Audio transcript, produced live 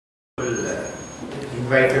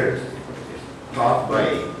Invited talk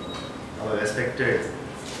by our respected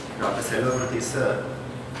Dr. Selvamurthy sir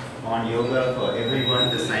on yoga for everyone,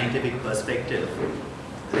 the scientific perspective.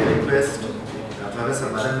 I request Professor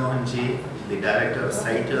Madan Mohanji, the Director of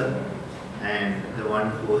CITER and the one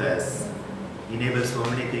who has enabled so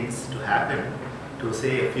many things to happen, to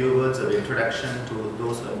say a few words of introduction to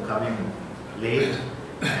those who have come in late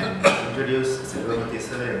and introduce Selvamurthy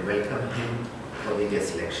sir and welcome him for the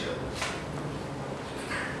guest lecture.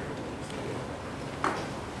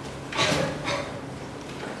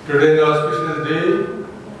 Today is an auspicious day.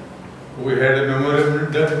 We had a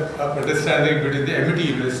memorandum of understanding between the Amity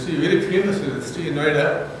University, very famous university in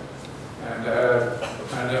Noida, and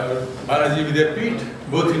Balaji Vidyapeeth.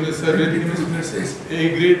 Both universities are very famous universities, A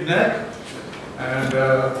grade NAAC. And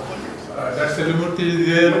Dr. Selvamurthy is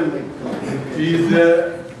there. He is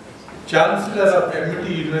the Chancellor of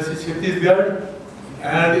Amity University, Chhattisgarh,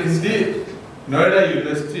 and in the Noida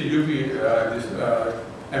University, UP,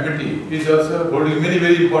 Amity. He is also holding many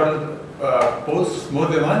very important posts, more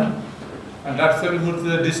than one. And Dr. Selvamurthy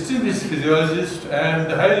is a distinguished physiologist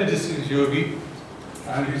and highly distinguished yogi.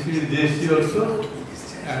 And you see JC also,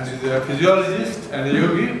 and he is a physiologist and a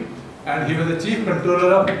yogi. And he was the chief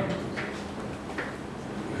controller of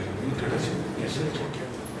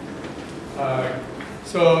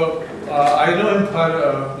I know him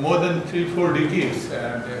for more than 3-4 decades,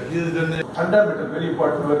 and he has done a fundamental, very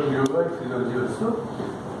important work in yoga, physiology also.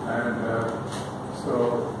 And so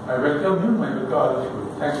I welcome him, I welcome all of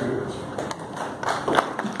you. Thank you very much.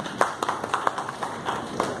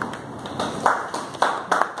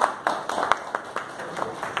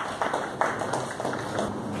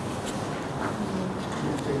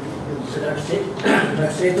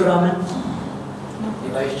 Dr. SETHURAMAN, the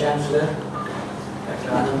Vice Chancellor,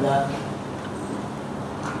 Dr. Ananda,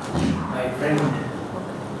 my friend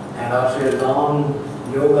and also a long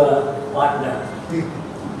yoga partner,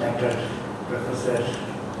 Dr. Professor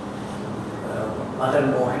Madan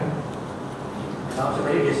Mohan, and also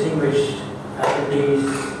very distinguished faculties,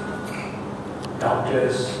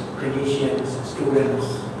 doctors, clinicians, students,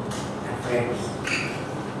 and friends.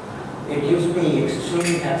 It gives me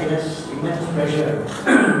extreme happiness, immense pleasure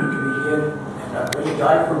to be here, and a very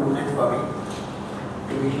joyful moment for me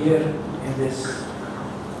to be here in this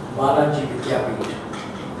Balaji Vidyapeeth.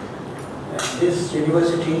 This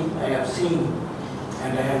university I have seen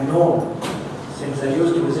and I have known since I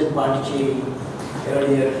used to visit Pondicherry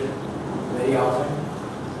earlier very often,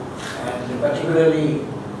 and particularly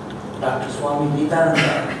Dr. Swami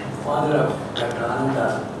Vivekananda, father of Dr.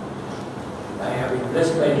 Ananda. I have been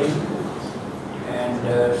blessed by him. And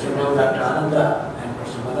so now Dr. Ananda and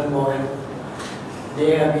Professor Madan Mohan,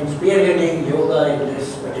 they have been spearheading yoga in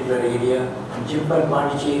this particular area. In Jimper,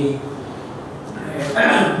 Pondicherry,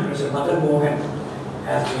 Professor Madan Mohan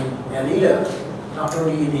has been a leader, not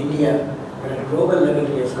only in India, but at a global level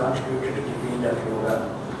he has contributed to the field of yoga.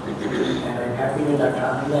 And I'm happy that Dr.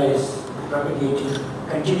 Ananda is propagating,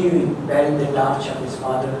 continuing bearing the torch of his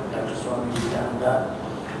father, Dr. Swami Vivekananda,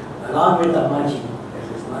 along with Ammaji as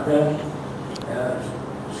his mother,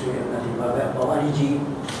 Sri Balaji Vidyapeeth,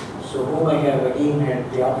 so whom I have again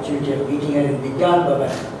had the opportunity of meeting her in Vigyan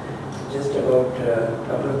Bhavan just about a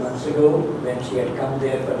couple of months ago when she had come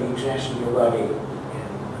there for the International Yoga Day in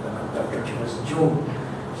the month of June.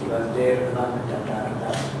 She was there along with Dr.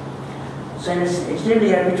 Ananda. So I'm extremely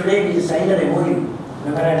happy today we signed an MOU,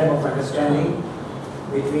 Memorandum of Understanding,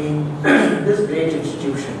 between this great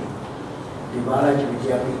institution, the Balaji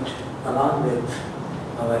Vidyapeeth, along with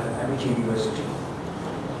our Amity University.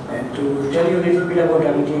 And to tell you a little bit about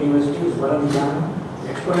Amity University, is one of the young,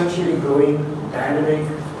 exponentially growing, dynamic,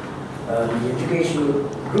 the educational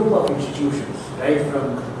group of institutions, right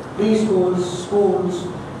from preschools, schools,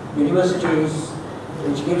 universities,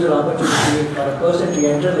 which gives an opportunity for a person to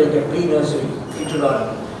enter like a pre-nursery,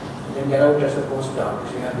 kindergarten, and then get out as a postdoc.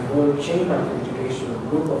 So you have the whole chain of educational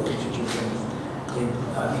group of institutions in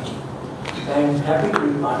Amity. I am happy to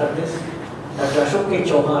be part of this. Dr. Ashok K.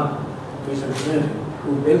 Chauhan is a visionary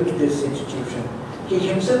who built this institution. He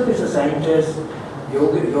himself is a scientist,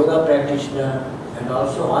 yoga practitioner, and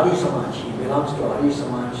also Arya Samaj. He belongs to Arya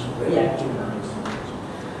Samaj, very active in Arya Samaj.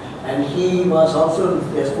 And he was also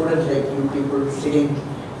a student like you people,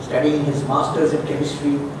 studying his masters in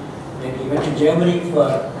chemistry. Then he went to Germany for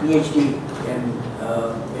PhD in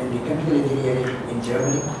the chemical engineering in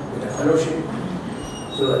Germany with a fellowship.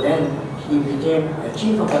 So then he became a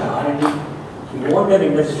chief of an R&D. He owned an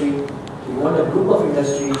industry, he owned a group of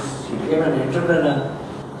industries, he became an entrepreneur.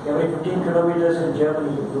 Every 15 kilometers in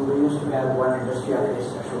Germany, we used to have one industry of his,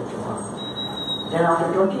 Ashok Chauhan. Then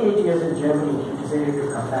after 28 years in Germany, he decided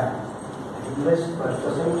to come back invest for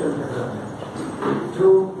societal development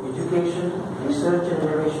through education, research and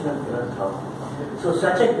innovation and philanthropy. So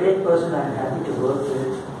such a great person I am happy to work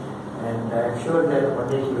with, and I am sure that one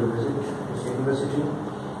day he will visit this university.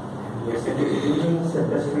 And he has sent his greetings and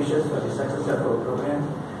best wishes for the success of our program.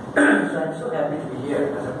 So I am so happy to be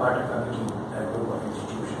here as a part of Amity group of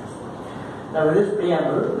institutions. Now with this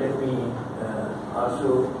preamble, let me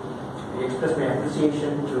also express my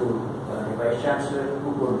appreciation to the Vice Chancellor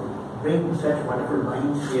who could bring such wonderful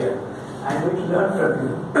minds here. I am going to learn from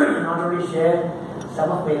you, not only share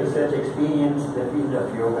some of my research experience in the field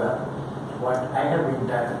of yoga, what I have been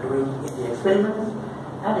doing in the experiments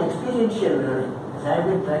and experiential learning, as I have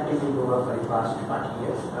been practicing yoga for the past 20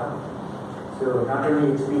 years now. So not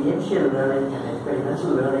only experiential learning and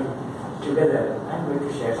experimental learning together, I am going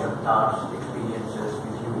to share some thoughts, experiences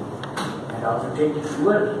with you, and also take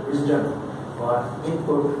your wisdom for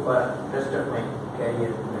input for the rest of my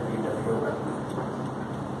career in the field of yoga.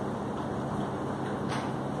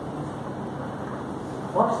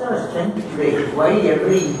 What's our strength today? Why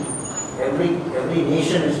every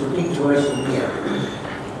nation is looking towards India?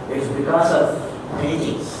 It's because of many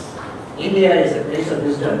things. India is a place of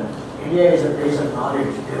wisdom. India is a place of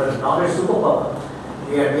knowledge. We are a knowledge superpower.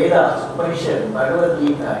 We are Vedas, Upanishad, Bhagavad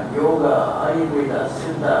Gita, Yoga, Ayurveda,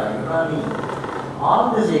 Siddha, Unani.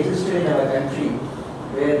 All this existed in our country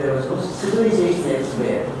where there was no civilization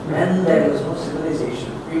elsewhere. When there was no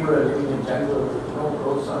civilization, people were living in jungles with no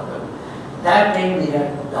roads on them. That time we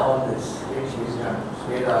had all this rich wisdom,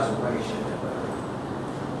 Vedas, Upanishad, and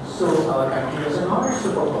Bhagavad. So our country was a knowledge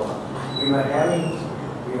superpower. We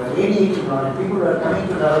were radiating knowledge. People were coming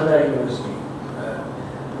to Nalanda University.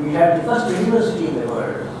 We had the first university in the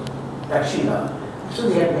world, Dakshina. So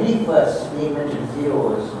we had many firsts. We invented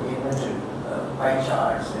zeros, we invented pie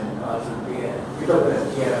charts, and also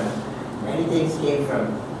Pythagoras theorem. Many things came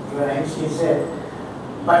from, even Einstein said,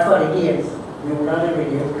 but for Indians, we would not have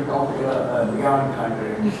been able to count beyond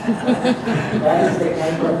 100. That is the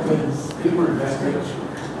kind of things people respect.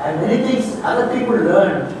 And many things other people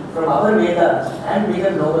learned from our Vedas and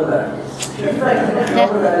became noble artists. In fact,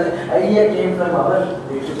 noble idea came from our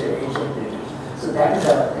literature, ancient literature. So that is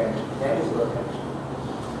our country, that is our country.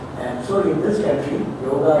 And so in this country,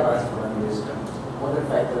 yoga was one wisdom. More than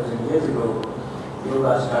 5,000 years ago,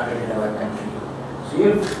 yoga started in our country. So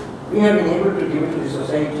if we have been able to give it to the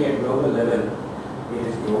society at global level, it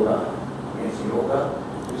is yoga. It is yoga,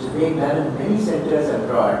 which is being done in many centers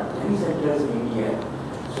abroad, many centers in India.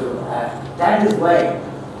 So that is why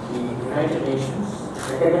the United Nations,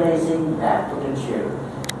 recognizing that potential,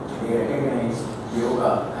 they recognized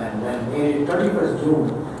yoga and then made it 21st June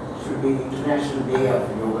should be the International Day of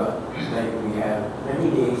Yoga. Like we have many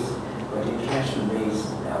days, but International Days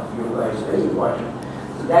of Yoga is very important.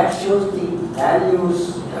 So that shows the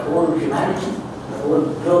values, the whole humanity, the whole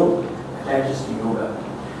globe attaches to yoga.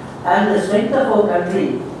 And the strength of our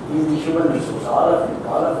country is the human resource. All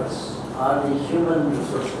of us are the human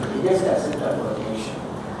resource, the biggest asset of our nation.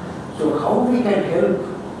 So how we can help,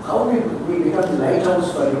 how we become the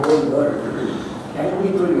lighthouse for the whole world, can be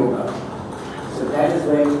through yoga. So that is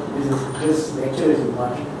why this lecture is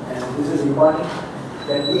important. And this is important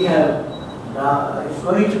that we have now, it's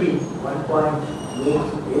going to be 1.8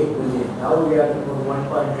 billion. Now we are at about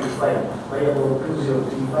 1.25. By about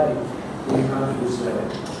 2035, we will come to this level.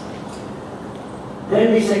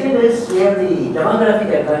 Then the second is we have the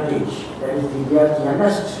demographic advantage. That is, we are the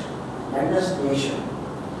youngest nation.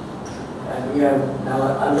 And we have now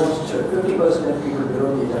almost 50% of people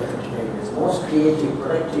below the age of 55 years. Most creative,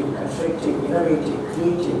 productive, constructive, innovative,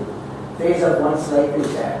 creative phase of one's life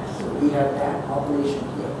is that. So we have that population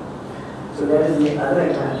here. So that is the other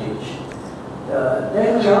advantage.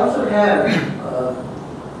 Then we also have,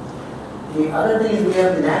 the other thing is we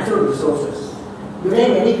have the natural resources. You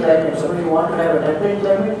name any climate. So if you want to have a temperate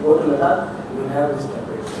climate, go to Ladakh, you will have this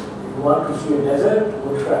temperature. If you want to see a desert, go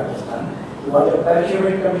to Rajasthan. If you want a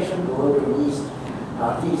humid condition, go to east,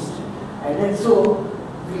 northeast. And then so,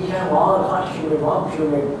 we have all hot, humid, warm,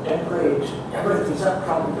 humid, temperate, everything,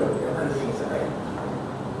 subtropical, everything is right.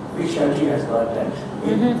 Which country has got that?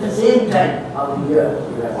 In the same time of the year,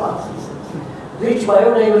 you have all seasons. Rich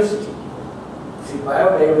biodiversity. See,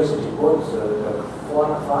 biodiversity, both the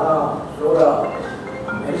fauna, flora,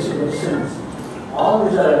 medicines, all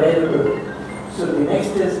these are available. So the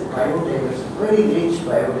next is biodiversity, very rich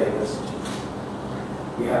biodiversity.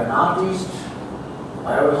 We have northeast,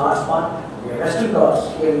 bio hotspot, we have western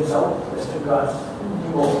Ghats here in south, western Ghats,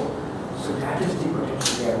 more. So that is the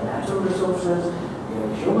potential. We have natural resources, we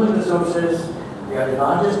have human resources, we are the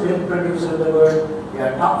largest milk producer in the world, we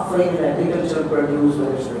are top 5 in agricultural produce,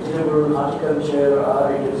 whether it's vegetable, horticulture,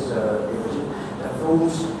 or it is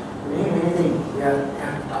improves, many things, we are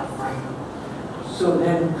top 5. So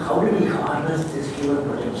then how do we harness these human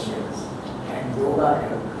potentials? Can yoga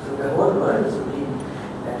help? So the whole world is looking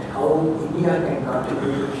at how India can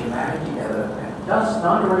contribute to humanity development. Thus,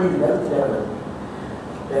 not only wealth development,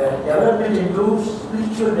 the development improves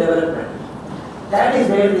spiritual development. That is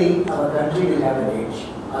where our country will have an edge.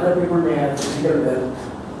 Other people may have physical wealth,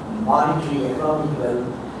 monetary, economic wealth,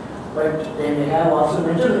 but they may have also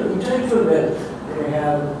intellectual wealth. They may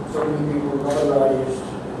have so many people, Nobel laureates,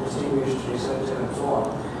 distinguished researchers and so on.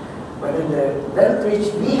 But in the wealth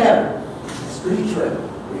which we have, spiritual,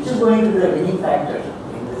 which is going to be the winning factor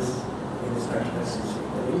in this 21st century.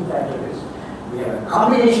 The winning factor is we have a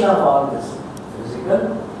combination of all this physical,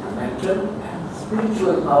 mental, and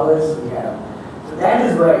spiritual powers we have. So that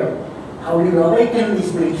is why, how do we awaken the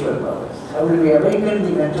spiritual powers? How do we awaken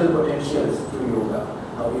the mental potentials through yoga?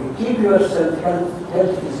 How do you keep yourself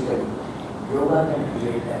health physically? Yoga can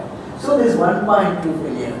create that. So this 1.2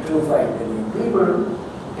 billion, 2.5 billion people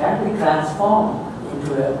can be transformed into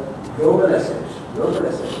a global asset,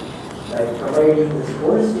 by providing this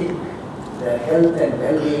holistic the health and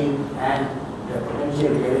well-being and the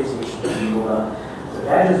potential realization of yoga. So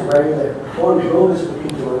that is why the whole globe is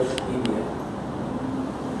looking towards India.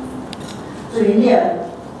 So India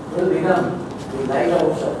will become the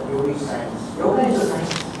lighthouse of yogic science. Yoga is a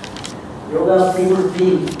science. Yoga people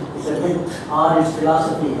feel it's a myth, or it's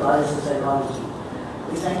philosophy, or it's psychology.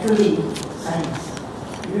 It's actually science.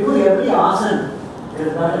 If you do every asana, there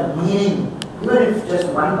is not a meaning, even if just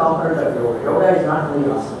one component of yoga. Yoga is not very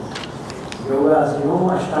awesome. Yoga, as you know,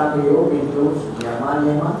 Ashtanga Yoga includes Yama,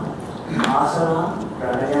 Niyama, Asana,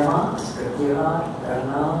 Pranayama, Pratyahara,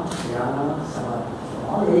 Dharana, Dhyana, Samadhi. So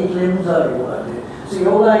all 8 limbs are yoga. So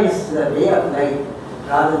yoga is the way of life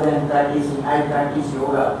rather than practicing, I practice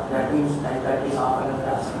yoga. That means I practice often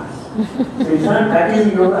asanas. So it's not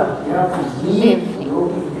practicing yoga. You have to live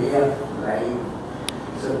yogic way of life.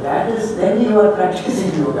 So that is, then you are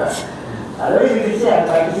practicing yoga. Otherwise you can say I am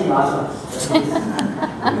practicing asanas.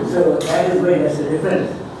 So that is why there's a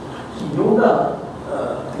difference. Yoga,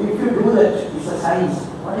 if you do that, it's a science.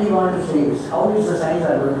 What do you want to say is, how is the science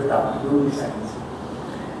are going to talk? Do the science.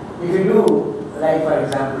 If you do, like for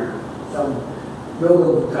example, some yoga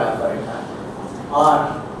mudra for example, or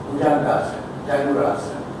Bhujangasana,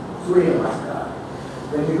 Dhanurasana, Surya Namaskar.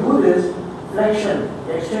 When you do this, flexion,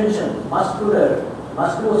 extension,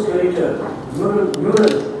 musculoskeletal,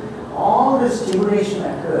 neural, all this stimulation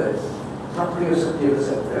occurs, proprioceptive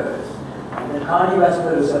receptors, and the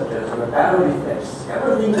cardiovascular receptors, or baroreflex,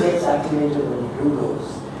 everything gets activated when you do those.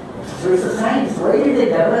 So it's a science. Why did they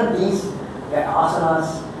develop these asanas?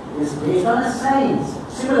 Is based on a science.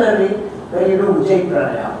 Similarly, when you do Ujjayi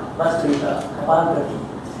Pranayama, Bhastrika, Kapalabhati,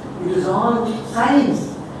 it is all science.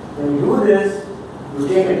 When you do this, you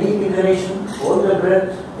take a deep inhalation, hold the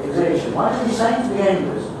breath, exhalation. What is the science behind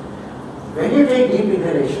this? When you take deep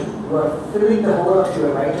inhalation, you are filling the whole of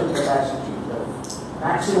your vital capacity, the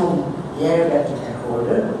maximum air that you can hold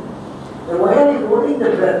it. Then why are you holding the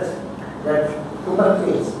breath? That Kumbhak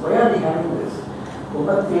phase. Why are we having this?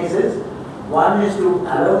 Kumbhak phase is, one is to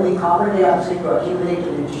allow the carbon dioxide to accumulate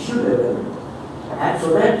at the tissue level, and so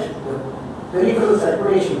that the peripheral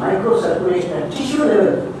circulation, microcirculation at tissue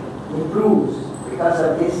level improves because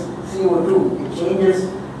of this CO2. It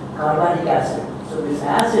changes carbonic acid. So this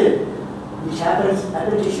acid, which happens at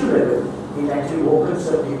the tissue level, it actually opens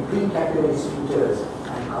up the precapillary sphincters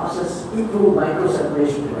and causes improved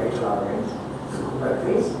microcirculation to vital organs. So Kumbhak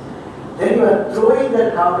phase. Then you are throwing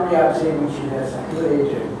that carbon dioxide which you have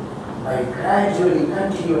accumulated by gradually,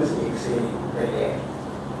 continuously exhaling the air.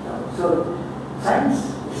 So science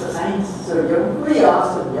is a science. So every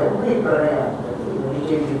asana, every pranayama, every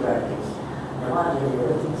meditative practice,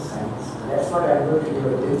 everything is science. That's what I'm going to give a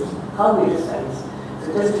glimpse how it is science. So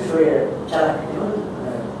just to show you a chart,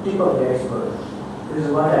 tip of the iceberg. This is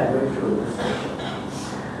what I'm going to do this session.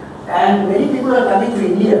 And many people are coming to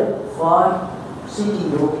India for seeking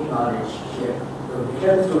yogic knowledge here. So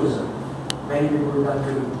health tourism. Many people come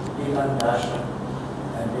to Ashram,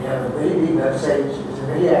 and they have a very big website, it's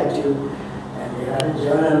very active, and they have a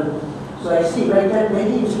journal. So I see like that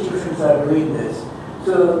many institutions are doing this.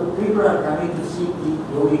 So people are coming to seek the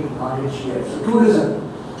yogic knowledge here. So tourism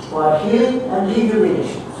for healing and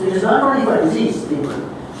rejuvenation. So it is not only for diseased people,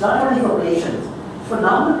 it's not only for patients, it's for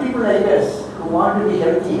normal people like us who want to be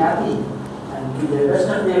healthy, happy, and to the best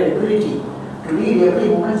of their ability to lead every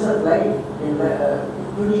moment of life.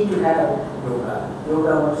 You need to have yoga.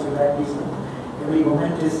 Yoga, once you practice, every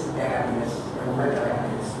moment is a happiness, a moment of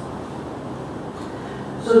happiness.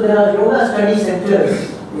 So there are yoga study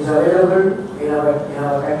centers is available in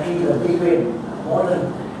our country, the big way, more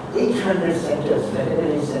than 800 centers,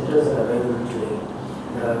 veterinary centers are available today.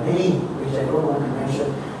 There are many which I don't want to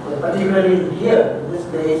mention, but particularly here, in this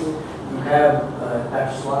place, you have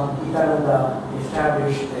at Swami Itananda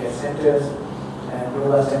established their centers and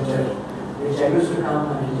yoga center, which I used to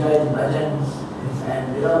come and enjoy the bhajans, and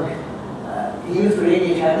he used to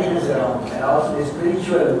radiate happiness around, and also the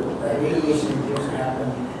spiritual radiation used to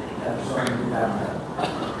happen at Swami Itananda.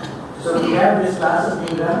 So we have this classes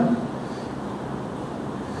being done.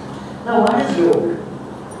 Now what is yoga?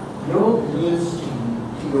 Yoga means to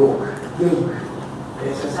yoke.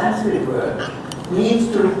 It's a Sanskrit word. It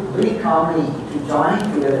means to bring harmony, to join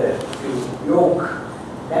together, to yoke.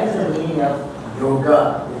 That is the meaning of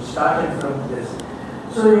yoga, which started from this.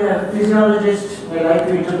 So physiologists may like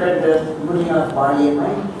to interpret the union of body and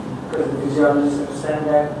mind, because the physiologists understand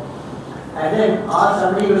that. And then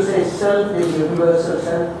somebody will say self is universal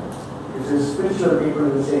self. This is spiritual people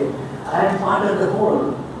will say, I am part of the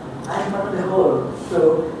whole. I am part of the whole.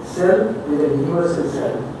 So self with a universal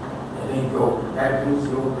self, and then yoga. That means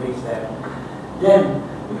yoga brings that. Then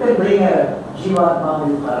you can bring a Jivatma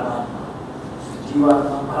with Paramatma.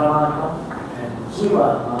 Jivatma, Paramatma, and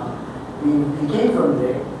Jivatma. We came from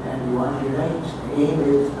there and we want to unite again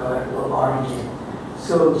with our origin.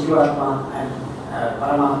 So Jivatma and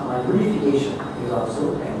Paramatma unification is also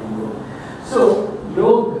can be yoga. So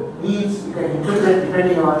yoga means you can interpret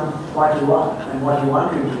depending on what you want and what you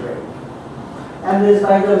want to interpret. And this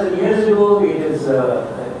 5,000 years ago, it is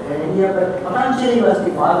in India, but Pondicherry was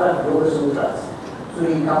the father of Yoga Sutras. So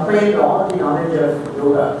he compiled all the knowledge of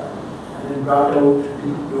yoga and then brought out the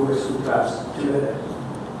Yoga Sutras together.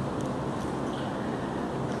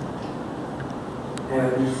 We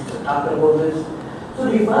talked about this. So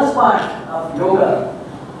the first part of yoga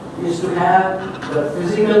is to have the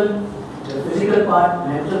physical part,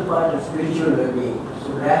 mental part, and spiritual well-being. So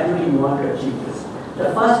gradually you want to achieve this.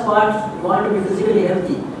 The first part, you want to be physically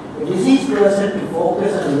healthy. A diseased person to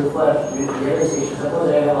focus and look for realization. Suppose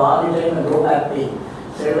I have all the time a low back pain,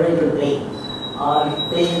 cervical pain, or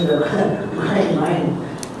pain in the mind.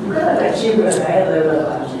 You cannot achieve a higher level of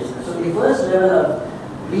consciousness. So the first level of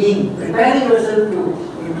preparing yourself to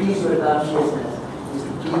increase your consciousness is to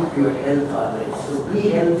keep your health always. So be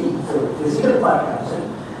healthy. So physical part comes in.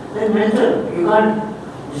 Then mental, you can't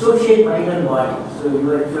dissociate mind and body. So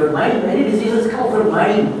your mind, many diseases come from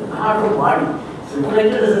mind, not from body. It's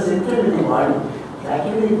reflected as a symptom in the body. It's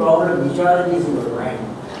actually the problem which are these in your mind.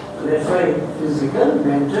 So that's why physical,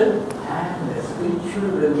 mental, and spiritual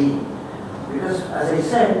well-being. Because as I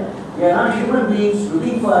said, we are not human beings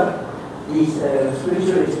looking for these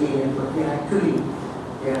spiritual experience, but we are actually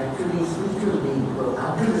spiritual beings who have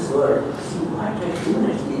come to this world to see what a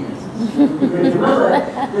human experience. You can remember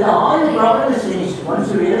that all your problem is finished.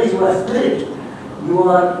 Once you realize you are spirit, you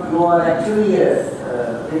are actually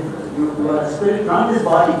you are a spirit, not this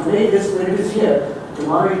body. Today this spirit is here.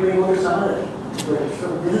 Tomorrow it may go to some other.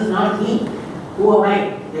 So this is not me. Who am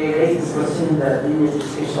I? They raised this question in the previous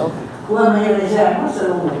discussion. Who am I? And I say, I am not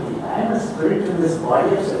Selvamurthy. I am a spirit in this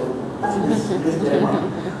body of Selvamurthy. This dharma.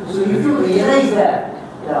 So if you realize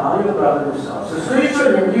that, all your problems solved. So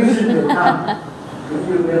spiritual evolution will come. If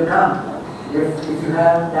you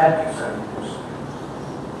have that exercise.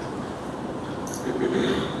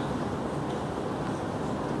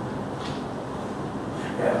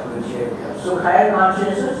 So higher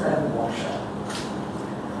consciousness and moksha.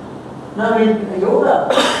 Now in yoga,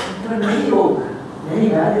 there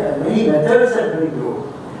are many methods of doing yoga.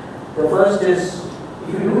 The first is,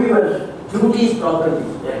 if you do your duties properly,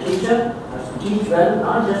 the teacher has to teach well,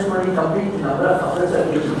 not just only complete the number of hours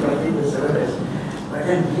of teaching, complete the syllabus, but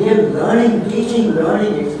then real learning, teaching,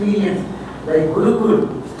 learning experience, like Gurukul,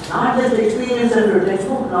 not just experience of your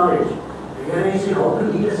textbook knowledge, realizing how to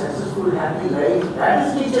lead a successful, happy life. That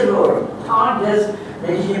is teacher role, not just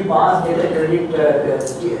making him pass, get a credit,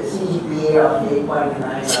 CGPA of 8.9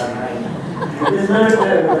 or 9. It is not the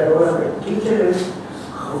role of a teacher. Is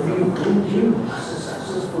how do you bring him as a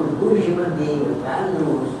successful, good human being with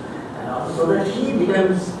values, and also so that he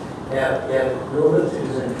becomes a global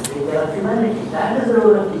citizen, to take care of humanity. That is the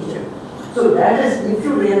role of teacher. So that is, if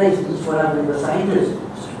you realize each one of the scientists,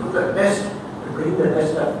 to do the best, to bring the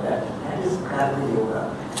best of that. That is karma yoga.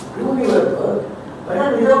 Do your work, but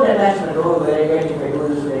not without attachment. Oh, where I get, if I do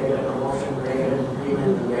this, where I get a promotion, where I get an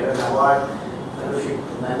increment, where I get an award,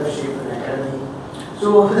 membership in an academy. So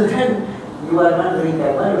then you are not doing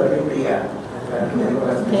karma, you are doing kriya.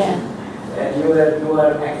 And you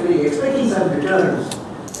are actually expecting some returns,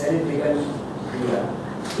 then it becomes kriya.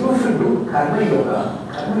 You should do karma yoga.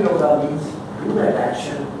 Karma yoga means do that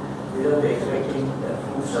action without expecting the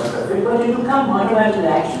fruits of it. But it will come automatically,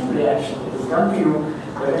 action, reaction. It will come to you,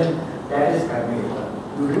 but then that is karma yoga.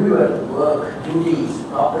 You do your work, duties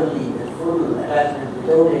properly, with full attachment,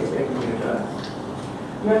 without expecting returns.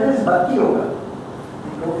 The other is bhakti yoga.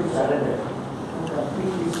 You go to surrender. You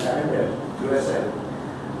completely surrender yourself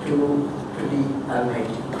to the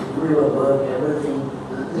Almighty. Do your work, everything.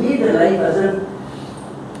 Lead the life as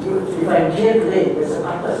if I am here today, there's a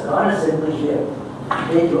purpose. God has sent me here to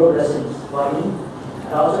take your blessings for me.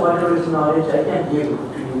 And also whatever is knowledge I can give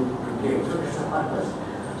to you to give. So there's a purpose.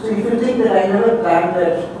 So if you think that I never planned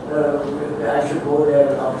that I should go there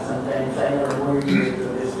after some time, I never moved to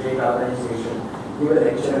this great organization, give a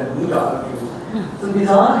lecture and meet all of you. So this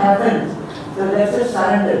all happens. So let's just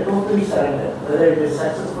surrender, totally surrender. Whether it is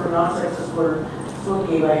successful or not successful, it's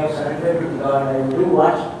okay. I have surrendered to God. I will do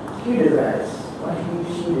what He desires, what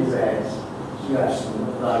she desires. She or she,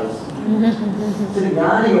 God is. So the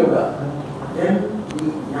Jnana Yoga, then the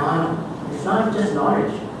Jnana, it's not just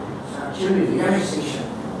knowledge, it's actually realization.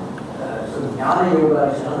 So Jnana Yoga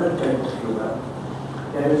is another type of yoga.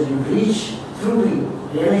 That is, you reach through the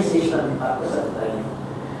realization of the purpose of life.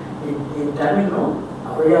 In Tamil, no?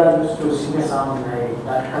 Abhaya used to sing a song, and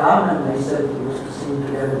Dr. Kalam and myself used to sing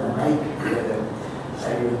together in the mic together. I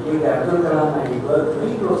will take Abdul Kalam and we worked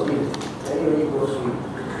very closely, very, very closely.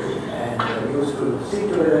 And we used to sit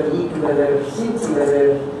together, eat together, sing together,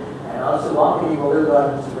 and also walk in the Mughal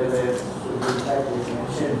gardens together. So in fact, it's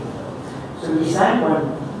mentioned. So we sang one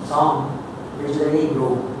song, which is very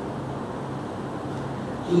low.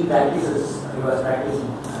 He was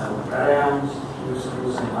practicing pranayams, he used to do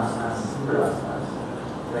some asanas, simple asanas,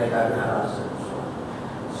 like Adhyasa and so on.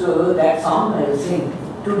 So that song I will sing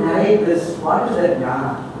to narrate this. What is that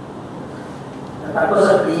jnana? The purpose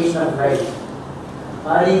of creation of life.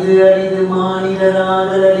 Aridu aridu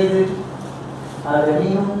manidaragal aridu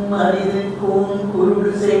adaniyum aridu kum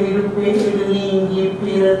kurudu sevidu pedu neengi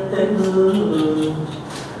pirattannu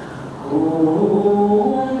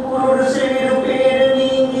kum kurudu sevidu pedu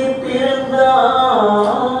neengi pirandalum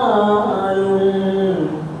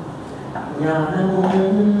jnanamum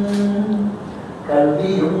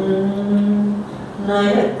kalviyum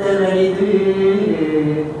நயத்தலரிது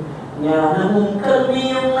ஞானமும்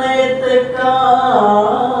கல்வியும் நயத்தக்காலையும்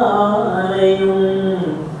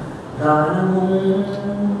தானமும்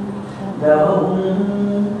தவமும்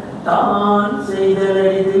தான்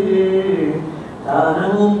செய்தலரிது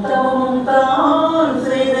தானமும் தவமும் தான்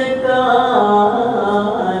செய்த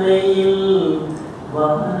காலையில்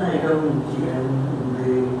வானகம்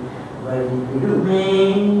திறந்து வழிவிடுமே.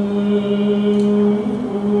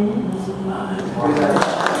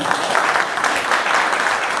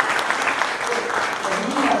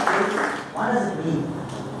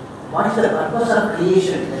 What is the purpose of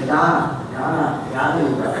creation? The jnana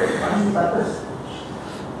yoga. What is the purpose?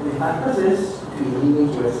 The purpose is to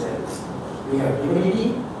elevate yourself. We have divinity,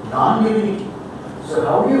 non-divinity. So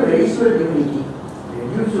how do you raise your divinity?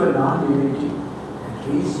 Reduce your non-divinity and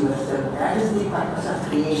raise yourself. That is the purpose of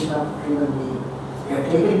creation of human being. We have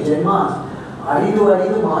taken janmas. Aridu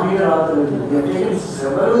manidaragal. We have taken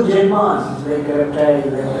several janmas, like a reptile,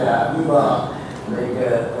 like a amoeba, like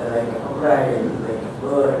a crocodile, like a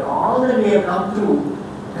bird. All that we have come through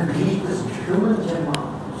and reach this human janma.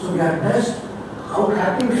 So we are blessed. How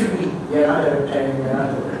happy we should be. We are not a reptile, we are not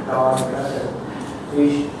a dog, we are not a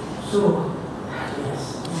fish. So, yes,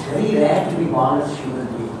 it's very rare to be born as a human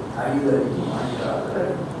being. Aridu manidaragal.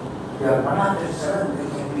 We are one of the 7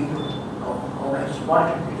 billion people. How much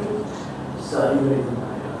important we do. So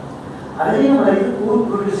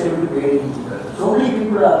many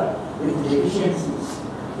people are with deficiencies,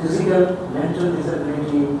 physical, mental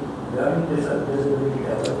disability, learning disability,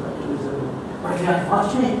 developmental disability. But we are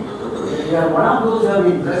fortunate. We are one of those who have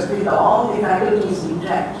been blessed with all the faculties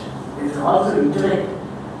intact. It is also intellect,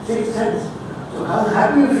 sixth sense. So how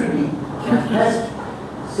happy you should be. You are blessed.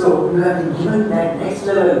 So you have been given that next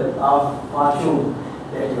level of fortune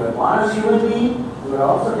that you are born as human being. You are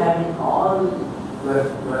also having all your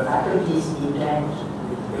faculties intact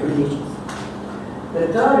with abilities. The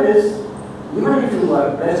third is, even if you are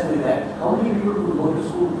blessed with that, how many people will go to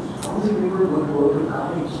schools? How many people will go to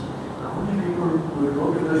college? How many people will go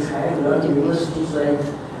to these higher learning universities like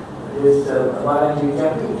this Balaji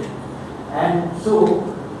Vidyapeeth? And so,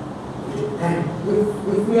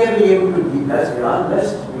 if we are able to be blessed, we are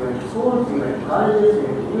blessed. We went to schools, we went to colleges, we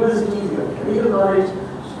went to universities, we went to medical college.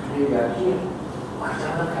 So today we are here. What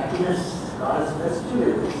kind of happiness God has blessed you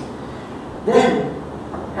with this? Then,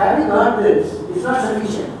 having got this, it's not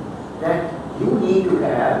sufficient. That you need to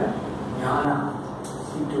have jnana,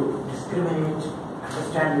 to discriminate,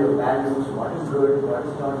 understand your values, what is good, what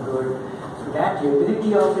is not good. So that ability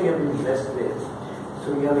also you have been blessed with. So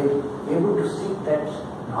you are able to seek that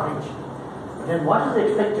knowledge. But then what is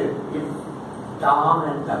expected if Dham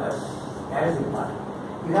and Tapas, that is important.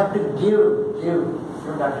 You have to give.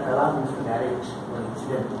 Dr. Kalam used to narrate one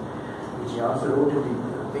incident, which he also wrote in the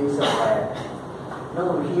Wings of Fire.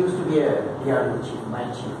 No, he used to be a DRDO chief, my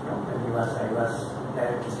chief. I was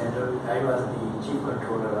Director General, I was the Chief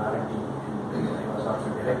Controller R&D, and I was also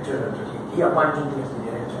Director under him. He appointed me as the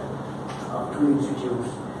Director of two institutes,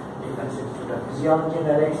 Defense Institute of Physiology and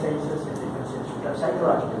Allied Sciences and Defense Institute of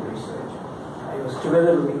Psychological Research. I was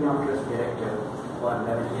together looking after as Director for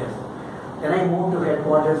 11 years. Then I moved to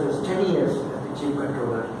headquarters as 10 years as the Chief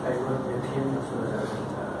Controller. I worked with him as well as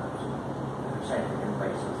scientific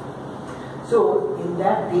advisor. So in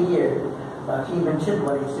that period, he mentioned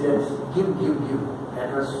one incident, give. That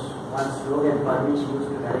was one slogan for which he used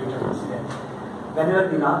to narrate an incident. Whenever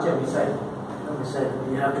we launch a missile, we said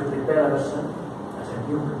we have to prepare ourselves as a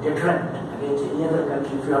new deterrent against any other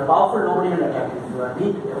country. If you are powerful, nobody will attack you. If you are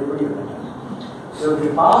weak, everybody will attack you. So to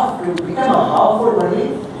become a powerful only,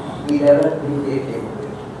 we develop nuclear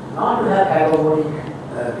capability. Not to have hyperbolic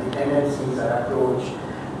tendencies or approach,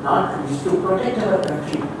 not to protect our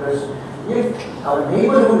country, because if our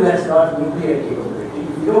neighborhood has got nuclear capability,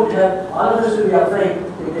 if we don't have, all of us will be afraid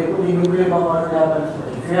if they put the nuclear bomb, what will happen?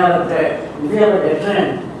 If you have a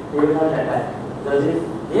deterrent, they will not attack. Because if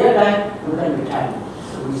they attack, you can retaliate.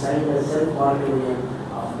 So we signed a self-moratorium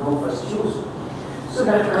of no first use. So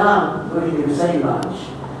Dr. Kalam, during the missile launch,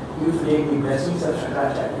 used to take the blessings of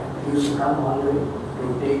Shankaracharya. He used to come all the way to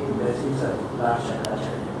take the blessings of Lord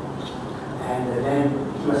Shankaracharya. And then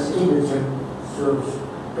he was sitting with him. So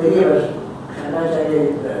Shankaracharya,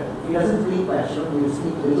 he doesn't speak much, he will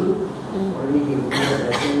speak little, only he will give the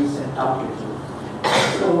blessings and talk little.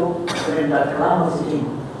 So when Dr. Kalam was sitting,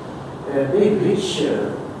 a very rich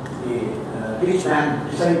man,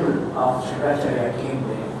 disciple of Shankaracharya came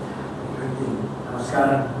there with the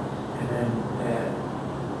namaskaram, and then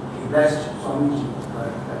he blessed Swamiji,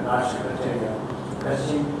 Lord Shankaracharya, blessed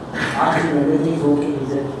him, asked him everything is okay. He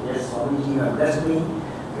said, yes, Swamiji, you have blessed me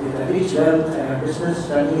with a rich wealth, I have business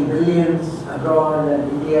studying billions abroad and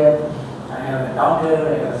India, I have a daughter, I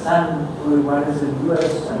have a son, one is in the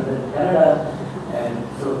US, another in Canada, and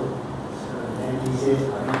so then he says,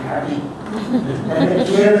 are you happy? And the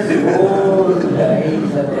tears roll the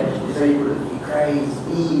eyes of that disciple. He cries,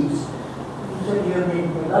 weeps. He said, you have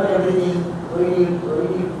got everything.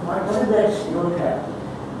 What is that you don't have? I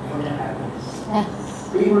don't have happiness.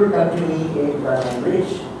 People come to me because I'm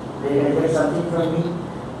rich. They get something from me.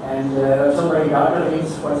 And so my daughter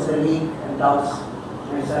reads once a week and talks.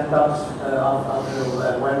 My son talks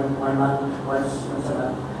after 1 month, once a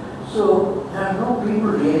month. So there are no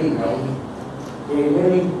people really around me. They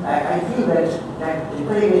really, I feel that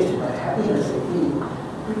deprivation, that happiness, I feel,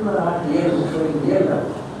 people are not showing real love.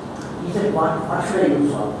 He said, what should I do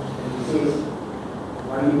for? And he says,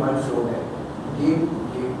 only one slogan, give.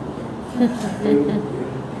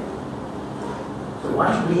 So what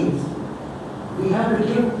it means, we have to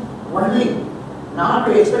give only, not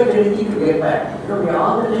to expect anything to get back. We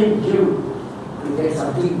all the time give to get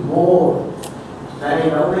something more. When I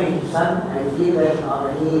know my son, I feel that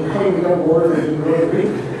when I become old and he grows big,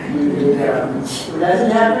 he will get on me. If it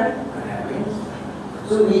doesn't happen, it happens.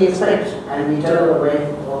 So we expect, and we tell our wife,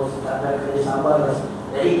 oh, that sambar was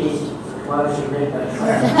very tasty. So tomorrow she made that.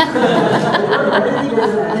 Everything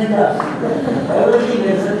is an agenda. Everything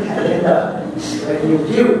is an agenda. When you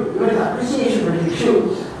give, even appreciation when you give,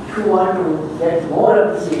 you want to get more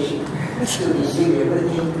appreciation. So we give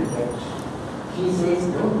everything to get. She says,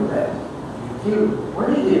 don't do that. Give,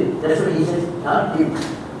 only give. That's what he says, not give.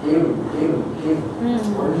 Give.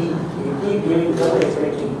 Only you keep giving without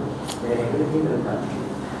expecting that everything will come to you.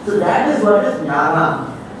 So that is what is jnana.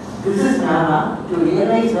 This is jnana, to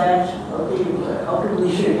realize that, okay, how to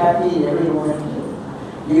wish you happy in every moment.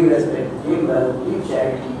 Give respect, give love, give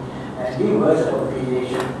charity, and give words of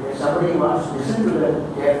appreciation. If somebody wants to listen to them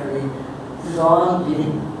carefully, this is all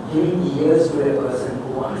giving the ears to a person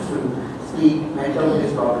who wants to speak, mental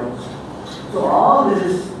his problems. So all this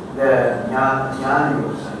is the jnana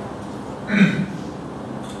yoga.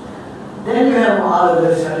 Then you have all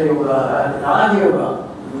other Hatha Yoga, Raj Yoga,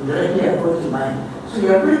 you directly approach the mind. So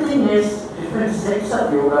everything is different sets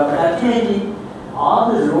of yoga, but ultimately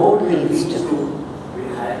all this road will lead to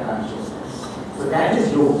higher consciousness. So that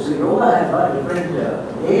is yoga. So yoga has got different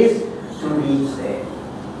ways to reach there.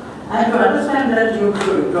 And to understand that,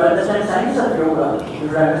 to understand science of yoga, you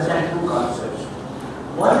should understand two concepts.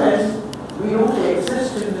 One is, we don't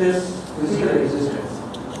exist in this physical existence.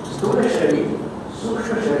 Sthula Shari,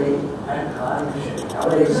 Sukshma Shari, and Karma Shari.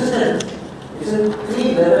 Our existence is in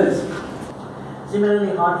 3 levels.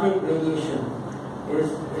 Similarly, heart rate variation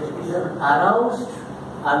is an aroused,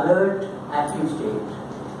 alert, active state.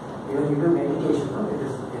 Even you do meditation, no?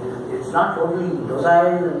 It's not only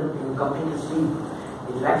docile and you completely sleep.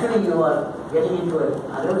 It's actually you are getting into an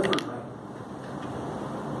alertful mind.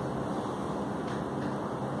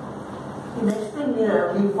 The next thing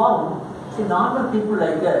we found, see, normal people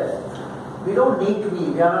like us, we don't need to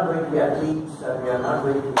be, we are not going to be athletes, or we are not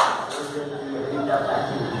going to be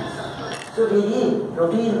activities. So we need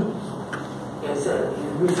routine. Yes,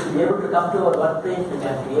 we should be able to come to our workplace, we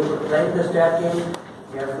can be able to climb the staircase,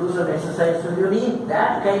 we have to do some exercise. So you need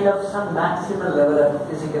that kind of some maximum level of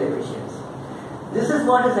physical efficiency. This is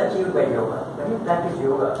what is achieved by yoga. When you practice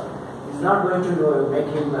yoga, it's not going to make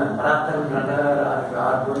him a marathon runner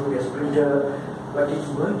or going to be a sprinter, but it's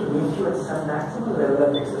going to make you at some maximum level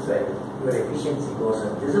of exercise. Your efficiency goes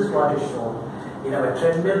up. This is what is shown in our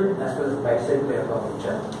treadmill as well as bicycle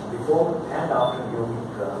ergometry before and after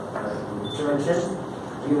yogic intervention.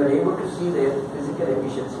 We were able to see their physical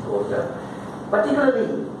efficiency goes up.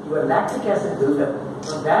 Particularly your lactic acid buildup.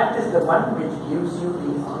 So that is the one which gives you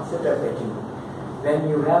the onset of fatigue. When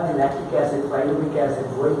you have the lactic acid, pyruvic acid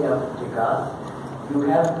going up because you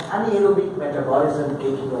have anaerobic metabolism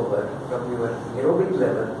taking over from your aerobic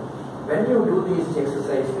level. When you do these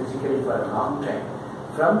exercises physically for a long time,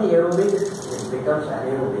 from the aerobic it becomes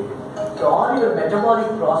anaerobic. So all your metabolic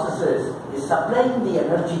processes is supplying the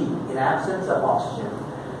energy in absence of oxygen.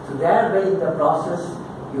 So thereby in the process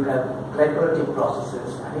you have glycolytic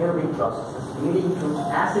processes, anaerobic processes leading to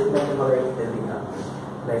acid metabolites building up,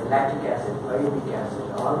 like lactic acid, pyruvic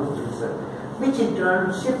acid, all these things, which in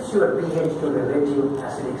turn shifts your pH to relative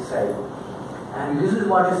acidic side. And this is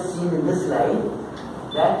what is seen in this slide,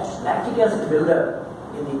 that lactic acid buildup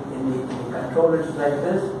in the control is like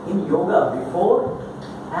this, in yoga before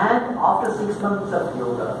and after 6 months of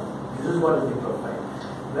yoga. This is what is the profile.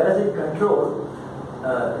 Whereas in control,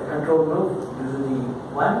 the control group, this is the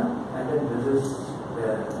one, and then this is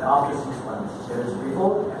the after 6 months. There is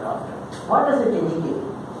before and after. What does it indicate?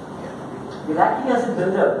 The lactic acid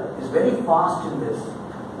buildup is very fast in this,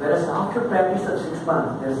 whereas after practice of 6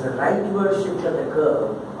 months, there is a rightward shift of the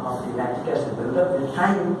curve of the lactic acid buildup with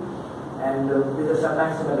time, and with a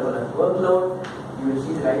submaximal level of workload, you will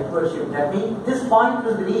see the rightward shift. That means this point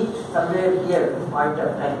will be reached somewhere here, point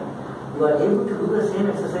of time. You are able to do the same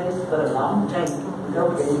exercise for a long time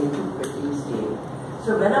without getting into fatigue state.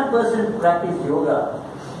 So when a person practices yoga,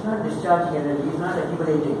 he's not discharging energy, he's not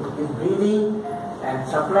accumulating, he's breathing and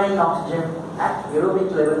supplying oxygen at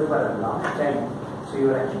aerobic level for a long time. So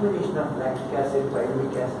your accumulation of lactic acid,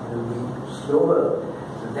 pyruvic acid will be slower.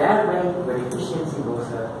 So thereby your efficiency goes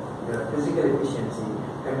up, your physical efficiency,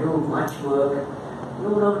 can do much work. You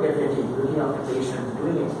don't get fatigued, looking after patients,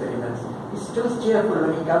 doing experiments. He's still cheerful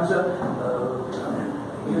when he comes up.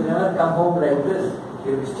 He'll never come home like this.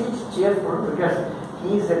 He'll be still cheerful because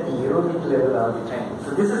he is at the aerobic level all the time.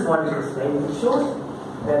 So this is what it is like. It shows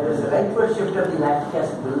that there is a rightward shift of the lactic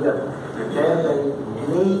acid buildup, thereby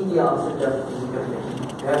delaying the onset of physical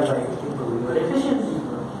fatigue, thereby improving your efficiency.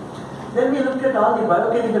 Then we looked at all the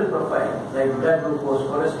biochemical profiles like blood glucose,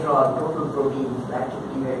 cholesterol, total protein, lactic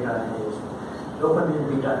dehydrogenase, dopamine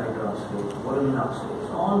beta hydroxylase, monoamine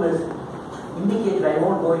oxidase. All this indicates, I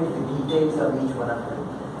won't go into the details of each one of them.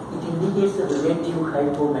 It indicates the relative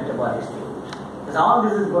hypometabolic state. Because all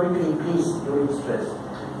this is going to increase during stress.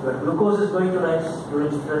 Your glucose is going to rise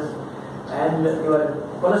during stress, and your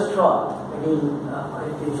cholesterol,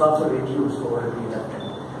 again, it's also reduced over a period of time.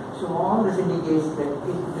 So all this indicates that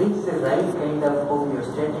it brings the right kind of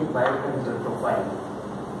homeostatic biochemical profile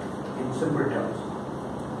in simple terms.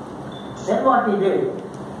 Then what we did,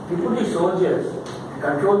 we put the soldiers, the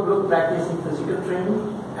control group practicing physical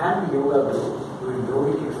training and the yoga group doing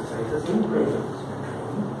yogic exercises in place of physical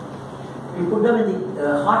training. We put them in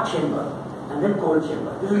the hot chamber and then cold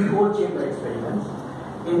chamber. This is cold chamber experiments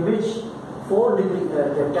in which 4 degrees,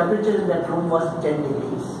 the temperature in that room was 10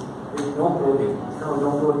 degrees with no clothing,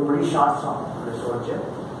 no clothing, only shorts on for the soldier.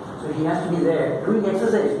 So he has to be there doing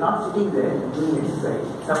exercise, not sitting there doing exercise,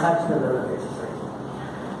 some maximum level of exercise.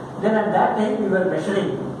 Then at that time we were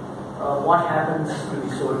measuring what happens to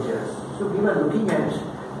the soldiers. So we were looking at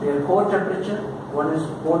their core temperature. One is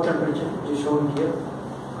core temperature, which is shown here.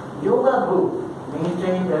 Yoga group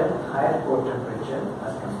maintained a higher core temperature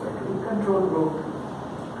as compared to the control group.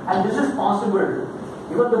 And this is possible,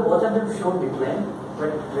 even though both of them showed decline,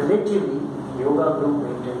 but relatively the yoga group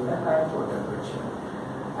maintained a higher core temperature.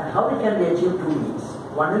 And how it can be achieved 2 means.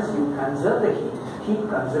 One is you conserve the heat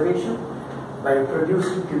conservation by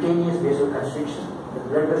producing cutaneous vasoconstriction. The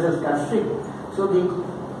blood vessels constrict, so the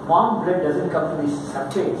warm blood doesn't come to the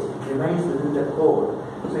surface, it remains within the core.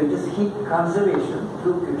 So it is heat conservation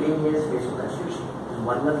through cutaneous vasoconstriction. This is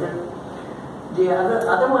one method. The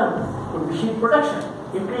other one would be heat production.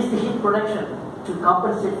 Increase the heat production to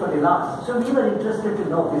compensate for the loss. So we were interested to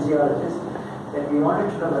know, physiologists, that we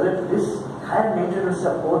wanted to know whether this higher maintenance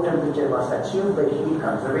of core temperature was achieved by heat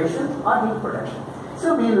conservation or heat production.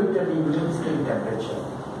 So we looked at the mean skin temperature,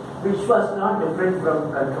 which was not different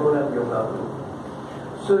from control and yoga group.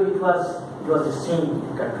 So it was the same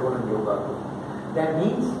in control and yoga group. That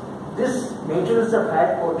means this maintenance of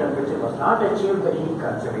higher core temperature was not achieved by heat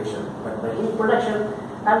conservation, but by heat production.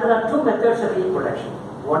 And there are two methods of heat production.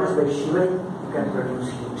 One is by shivering, you can produce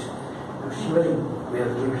heat. Now, shivering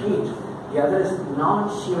will give heat. The other is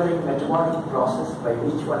non-shivering metabolic process by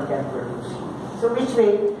which one can produce heat. So which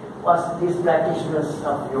way was these practitioners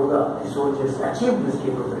of yoga, the soldiers, achieved this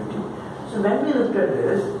capability? So when we looked at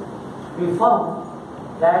this, we found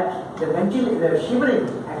that the shivering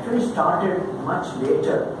actually started much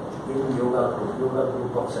later in yoga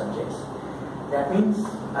group of subjects. That means,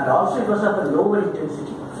 and also it was of a lower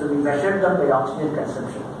intensity. So we measured them by oxygen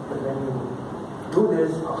consumption. Because when you do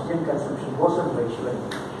this, oxygen consumption goes up by shivering.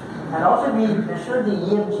 And also we measured the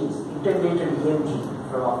EMGs, integrated EMG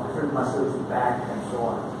from different muscles, back and so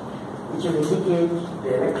on, which will indicate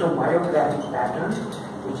the electromyographic pattern,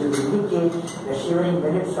 which will indicate the shivering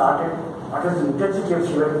when it started, what was the intensity of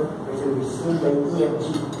shivering, which will be seen by EMG.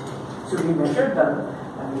 So we measured them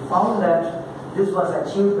and we found that this was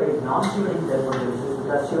achieved by non-shivering thermogenesis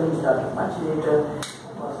because shivering started much later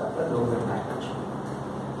and was of a lower magnitude.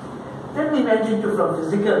 Then we went into from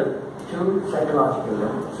physical to psychological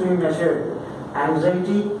level. So we measured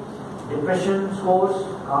anxiety, depression scores,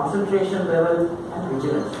 concentration level, and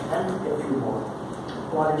vigilance, and a few more.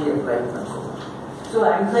 Quality of life and so on. So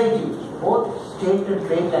anxiety, both state and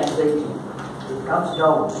trait anxiety, it comes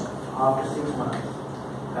down after 6 months.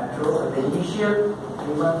 Control, the initial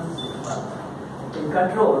 3 months, 6 months. In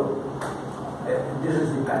control, this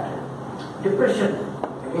is the pattern. Depression,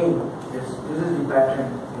 again, this is the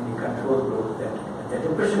pattern in the control group, that the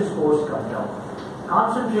depression scores come down.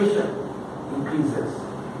 Concentration increases.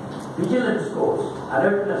 Vigilance scores,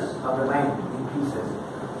 alertness of the mind increases.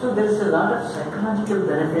 So there is a lot of psychological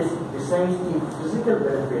benefits besides the physical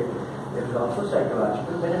benefit. There is also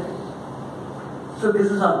psychological benefit. So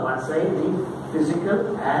this is on one side, the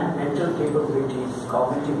physical and mental capabilities,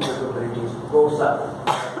 cognitive capabilities goes up.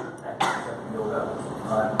 Practice of yoga,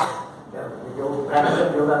 or the practice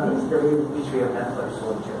of yoga means the way which we have done for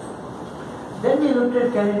soldiers. Then we looked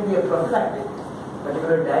at, can it be a prophylactic,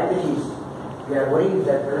 particular diabetes. We are worried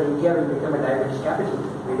that whether India will become a diabetes capital.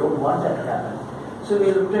 We don't want that to happen. So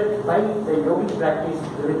we looked at why the yogic practice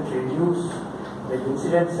will it reduce the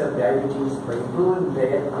incidence of diabetes by improving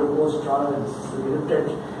their glucose tolerance. So we looked at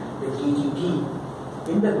the TGT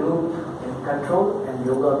in the group, in control and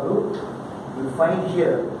yoga group. You find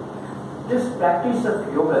here this practice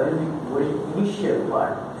of yoga is the initial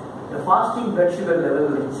part. The fasting blood sugar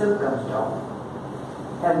level itself comes down,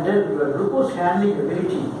 and then your glucose handling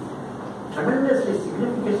ability tremendously,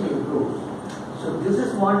 significantly improves. So this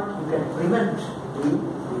is what you can prevent the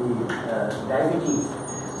diabetes.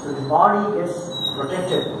 So the body gets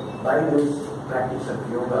protected by this practice of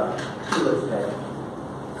yoga towards diabetes.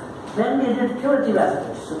 Then we did curative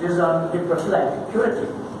aspects. So this is on the prophylactic,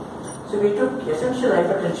 curative. So we took essential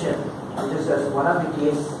hypertension, which is as one of the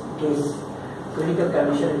case clinical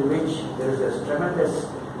condition in which there is a tremendous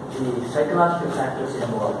psychological factors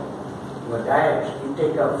involved. Your diet,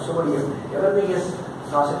 intake of sodium, everything is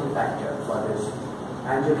causative factor for this.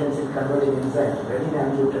 Angiotensin converting enzyme,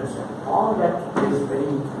 renin-angiotensin, all that is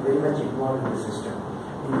very much involved in the system,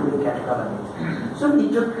 including catecholamines. So we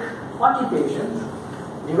took 40 patients,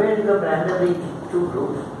 divided them randomly into 2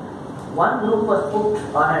 groups. One group was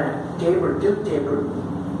put on a table, tilt table,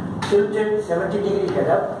 tilted 70-degree head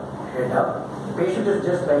up. The patient is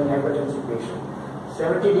just lying, hypertensive patient.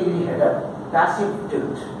 70-degree head up, passive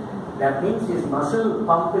tilt. That means his muscle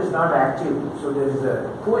pump is not active, so there is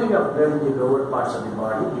a cooling of blood in the lower parts of the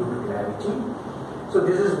body due to gravity. So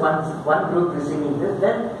this is one group receiving this.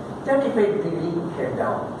 Then 35-degree head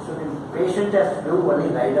down. So the patient has to do only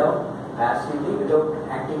lie down passively without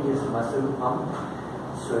acting his muscle pump,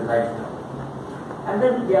 so lies down. And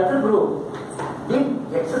then the other group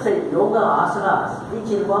did exercise yoga asanas, which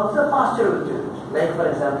involves a postural tilt, like for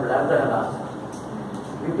example Ardha Halasana,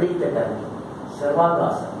 Viparita Karma,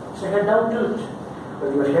 Sarvangasana. So head down tilt.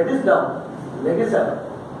 When your head is down, leg is up.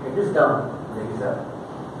 Head is down, leg is up.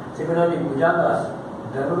 Similarly,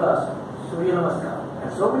 Bhujangasana, Dhanurasana, Surya Namaskar,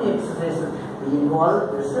 and so many exercises we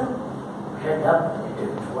involve with a head up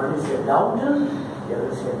tilt. One is head down tilt, the other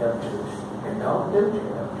is head up tilt. Head down tilt,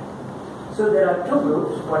 head up tilt. So there are two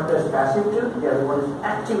groups, one is passive tilt, the other one is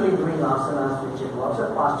actively doing asanas which involves a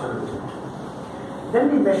postural tilt. Then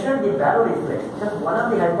we measured the baroreflex. One of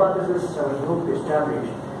the hypotheses our group established,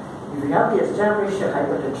 if you have the established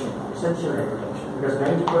hypertension, essential hypertension, because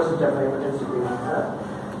 90% of hypertensive patients are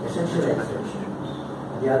essential hypertension.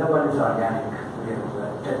 The other one is organic,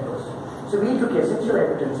 10%. So we took essential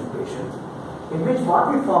hypertensive patients, in which what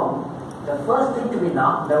we found, the first thing to be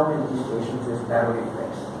knocked down in these patients is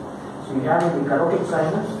baroreflex. So you have in the carotid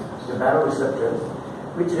sinus, the baroreceptors,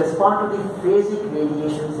 which respond to the phasic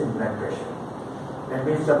variations in blood pressure. That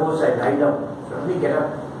means suppose I lie down, suddenly get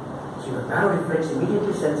up, so your baroreflex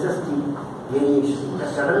immediately senses the variation.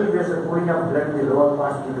 Suddenly there is a pouring of blood in the lower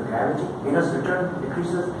parts due to gravity, venous return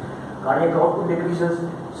decreases, cardiac output decreases,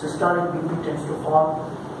 systolic BP tends to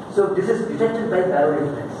fall. So this is detected by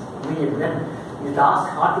baroreflex immediately. Then it asks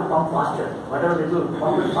heart to pump faster, whatever little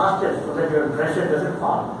pump it faster so that your pressure doesn't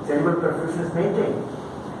fall, cerebral perfusion is maintained.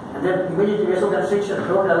 And then immediately vasoconstriction,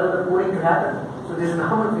 don't allow the pouring to happen. So this is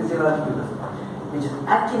normal physiological which is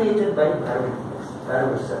activated by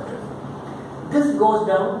baroreceptors. This goes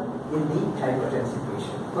down in the hypertensive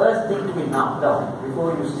patient. First thing to be knocked down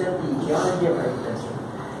before you set the etiology of hypertension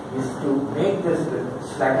is to make this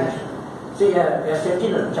sluggish. See a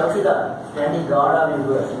sentinel, Chowkidar, standing guard on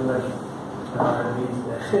your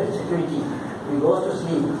security, he goes to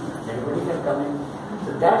sleep, anybody can come in.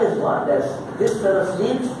 So that is what does. This fellow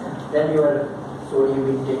sleeps, then your sodium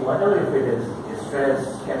intake, whatever if it is, stress,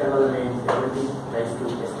 catecholamines, everything tries to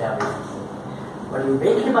establish itself. When you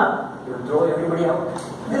wake him up, you throw everybody out.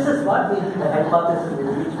 This is what the hypothesis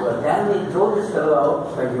with which work. Can we throw this fellow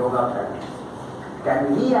out by yoga practice?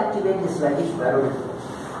 Can we reactivate the sluggish baroreflex?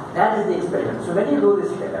 That is the experiment. So when you do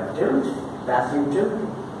this kind of tilt, passive tilt,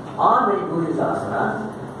 or when you do this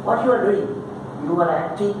asana, what you are doing, you are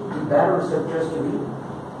acting the baroreceptors to be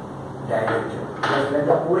dilated. Because when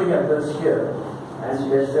the pouring occurs here,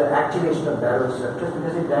 and there's the activation of baroreceptors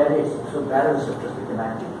because it dilates, so baroreceptors become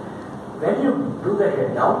active. When you do the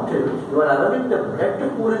head down tilt, you are allowing the blood to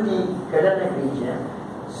pour in the head and neck region,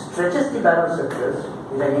 stretches the baroreceptors,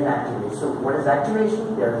 is again activated. So what is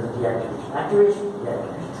activation? There is deactivation. Activation,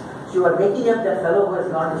 deactivation. So you are waking up that fellow who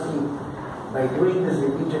has gone to sleep by doing this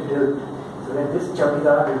repeated tilt, so that this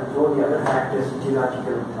Chowkidar will throw the other factors,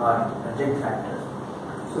 physiological or jet factors.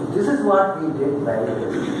 So this is what we did by the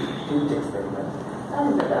tilt experiment.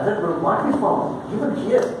 And in that other group, what we found, even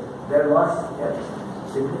here, there was a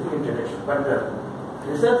significant reduction. But the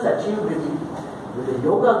results achieved with the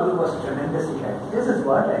yoga group was tremendously high. This is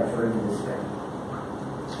what I am showing you this time.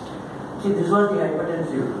 See, this was the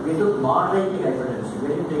hypertensive. We took moderately hypertensive. We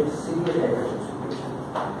didn't take severe hypertensive patient.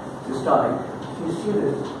 Systolic. You see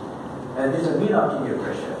this. This is a mean arterial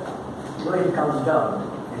pressure. When it comes down,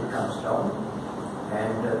 it comes down.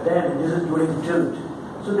 And then this is during tilt.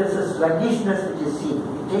 So there's a sluggishness which is seen.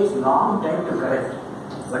 It takes long time to correct.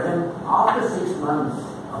 But then after 6 months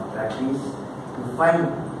of practice, you find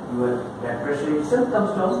your blood pressure itself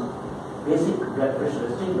comes down. Basic blood pressure,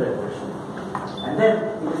 resting blood pressure. And then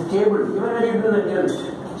it is stable. Even when you do the tilt,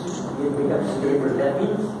 it becomes stable. That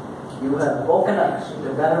means you have woken up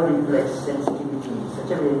the baroreflex sensitivity in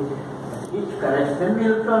such a way that it corrects. Then we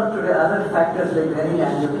will turn to the other factors like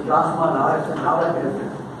renin, plasma, RF, and how that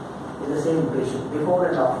benefits. In the same patient, before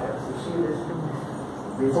and after. You see this?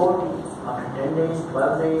 Before, after 10 days,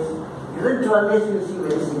 12 days, within 12 days you see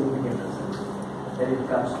very significant results. Then it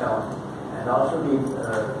comes down. And also the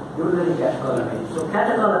urinary catecholamines. So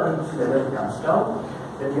catecholamines level comes down.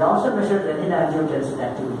 Then we also measured renin-angiotensin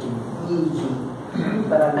activity, EEG,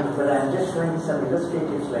 parameters. But I am just showing some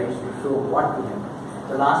illustrative slides to show what we have.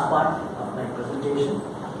 The last part of my presentation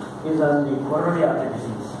is on the coronary artery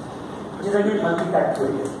disease, which is again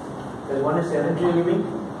multifactorial. One is sedentary living,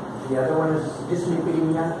 the other one is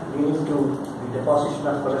dyslipidemia, leading to the deposition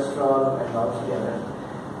of cholesterol and also the other,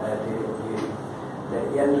 the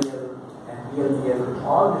LDL and VLDL,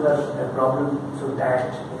 all these are a problem, so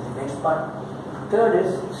that is the next part. Third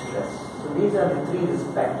is stress. So these are the 3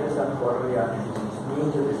 risk factors of coronary artery disease,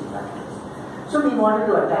 major risk factors. So we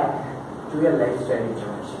wanted to attack to a lifestyle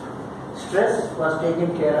intervention. Stress was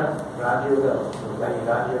taken care of Raj Yoga, by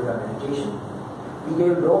Raj Yoga meditation. We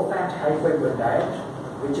gave low-fat, high-fiber diet,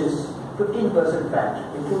 which is 15% fat,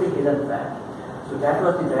 including hidden fat. So that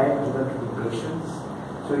was the diet given to the patients.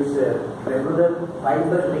 So it's a regular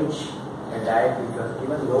fiber-rich diet which was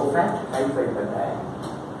given low-fat, high-fiber diet.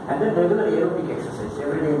 And then regular aerobic exercise,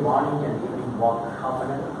 every day morning and evening walk, half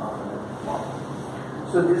an hour walk.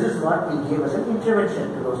 So this is what we gave as an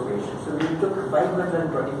intervention to those patients. So we took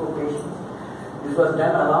 524 patients. This was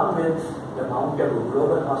done along with the Mount Abu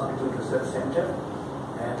Global Hospital Research Center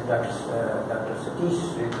and Dr. Satish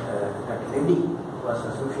Reddy was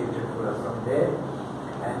associated from there.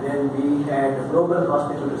 And then we had the Global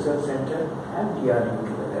Hospital Research Center and DRDO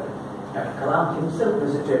together. Dr. Kalam himself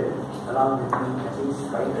visited along with me at least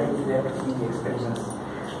 5 times there to see the experiments.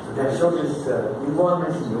 So that shows his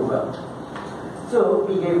involvement in yoga. So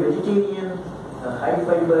we gave vegetarian, high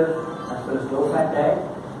fiber, as well as low fat diet,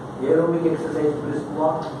 aerobic exercise, brisk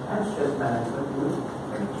walk, and stress management with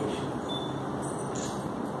meditation.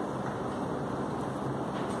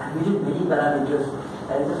 And we did many parameters.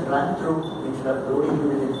 I'll just run through instead of loading you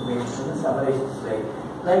with information and summarize the slide.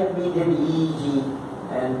 Like we did EEG,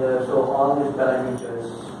 and so all these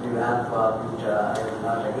parameters, we alpha, beta, I will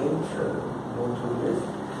not again go through this.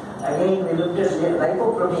 Again, we looked at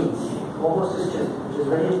lipoproteins, homocysteine, which is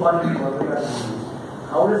very important for coronary disease.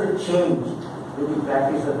 How does it change with the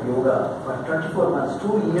practice of yoga for 24 months,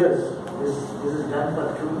 2 years? This is done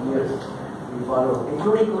for 2 years. We follow,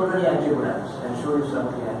 including coronary angiograms. I'll show you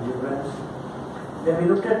some of the angiograms. Then we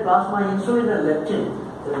looked at plasma insulin and leptin.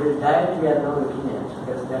 So the diet we are now looking at,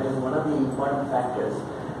 because that is one of the important factors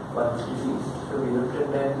for this disease. So we looked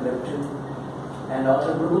at that leptin and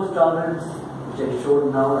also glucose tolerance, which I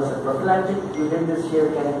showed now as a prophylactic. We did this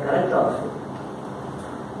here, can I correct also?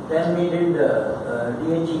 Then we did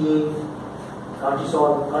DHEA,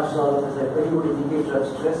 cortisol is a very good indicator of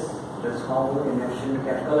stress hormone in addition to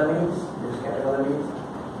catecholamines.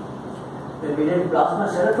 Then we did plasma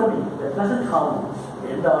serotonin, the pleasant hormones,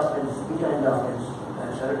 endorphins, beta endorphins,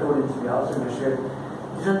 serotonins we also measured.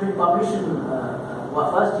 This has been published in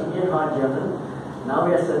first Indian Heart Journal. Now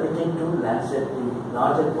we are submitting to Lancet, the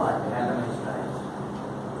larger part, randomized trials.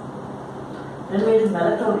 Then we did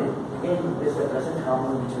melatonin. Again, this is a pleasant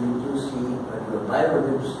hormone which we induce sleep and your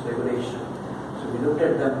biorhythms regulation. So we looked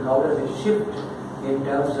at them, how does it shift in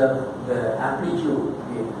terms of the amplitude,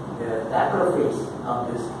 the acrophase of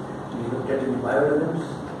this. We looked at the biorhythms.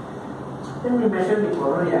 Then we measured the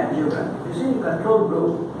coronary angiogram. You see the control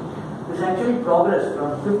group, this actually progressed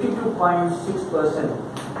from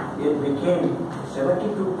 52.6%, it became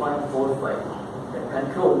 72.45%. The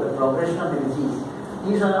control, the progression of the disease.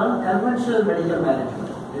 These are all conventional medical management.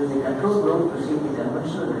 This is the control group received the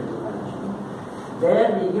conventional medical management. There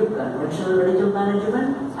we give conventional medical management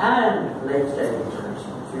and lifestyle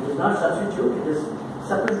intervention. So it is not substitute, it is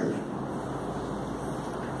supplementary.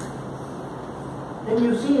 Then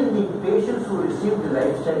you see in the patients who receive the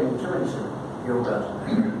lifestyle intervention, yoga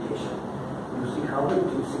and meditation, you see how it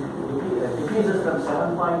decreases from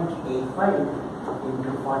 7.85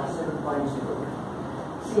 into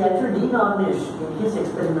 47.0. See, actually Dean Ornish, in his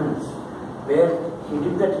experiments, where he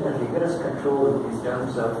did that in a rigorous control in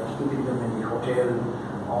terms of keeping them in the hotel,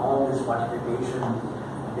 all this fortification,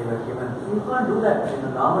 they were given. You can't do that in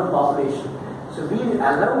a normal population. So we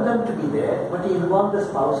allow them to be there, but we involve the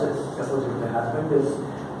spouses. Suppose if the husband is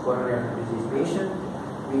coronary disease patient,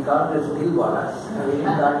 we call this Dilwalas. We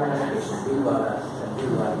didn't call them as patients, Dilwalas and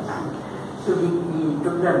Dilwalas. So we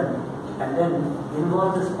took them and then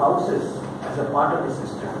involved the spouses as a part of the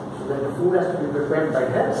system, so that the food has to be prepared by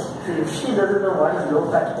her. So if she doesn't know what is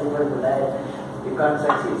low-fat favorable diet, you can't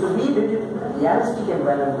succeed. So we did it in a realistic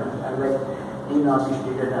environment, and like Dean Ornish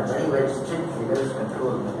did it in a very strict, rigorous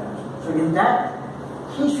control mechanism. So in that,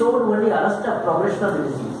 he showed only arrest of progression of the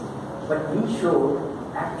disease, but we showed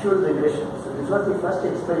actual regression. So this was the first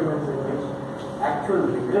experiment in which actual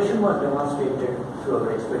regression was demonstrated through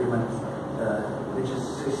our experiments, which is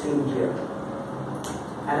seen here.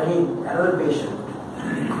 And again, another patient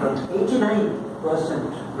from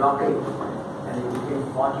 89% blockade, and it became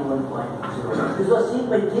 41.0. This was seen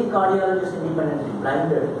by 3 cardiologists independently,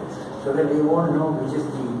 blinded, so that they won't know which is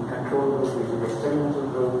the control group, which is the experimental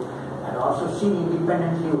group, and also seen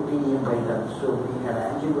independently opinion by them. So we had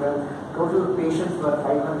angiogram. Total patients were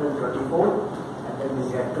 524, and then we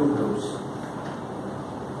had 2 groups.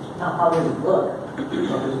 Now, how does it work?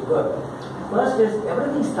 First is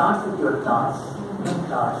everything starts with your thoughts. Good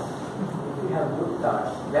thoughts. If you have good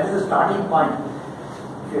thoughts, that is the starting point.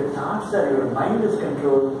 If your thoughts are, your mind is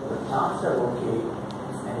controlled, the thoughts are okay,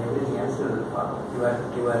 and everything else will follow. Your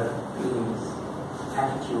feelings,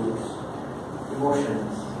 attitudes,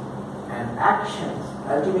 emotions, and actions,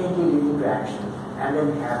 ultimately leading to actions, and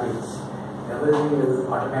then habits. Everything will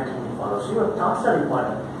automatically follow. So your thoughts are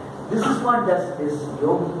important. This is what does this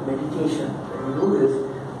yogic meditation. When you do this,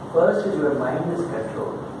 first is your mind is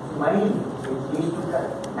controlled. Mind leads to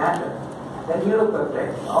matter. Then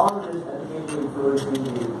neuropeptides, all this ultimately influencing the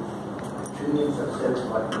trillions of cells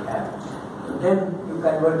what we have. So then you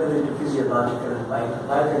convert them into physiological,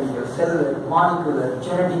 biochemical, cellular, molecular,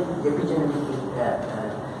 genetic, epigenetic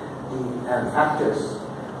factors,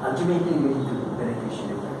 ultimately leading to beneficial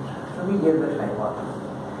condition effect. So we gave that hypothesis.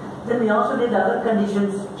 Then we also did other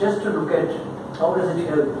conditions just to look at how does it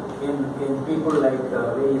help in people like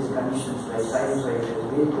various conditions like sinusitis,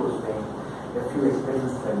 varicose vein. A few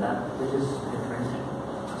experiments were done, which is different.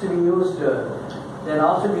 So we used, then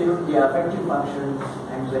also we looked at the affective functions,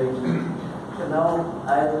 anxiety. So now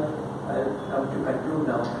I'll come to conclude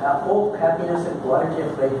now. Hope, happiness and quality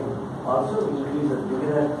of life also increase as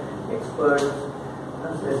beginner, experts.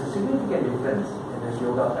 There's a significant difference in this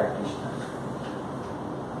yoga practitioners.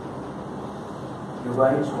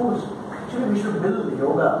 Yoga in schools. Actually, we should build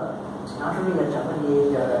yoga not only at Japan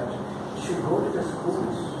age or at, we should go to the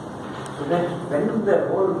schools so that when the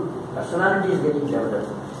whole personality is getting developed,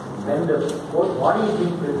 when the whole body is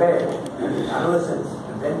being prepared in adolescence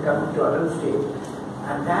and then coming to adult stage,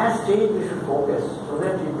 at that stage we should focus so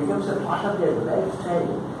that it becomes a part of their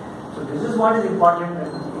lifestyle. So this is what is important.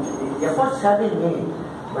 The efforts have been made,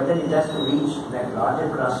 but then it has to reach that larger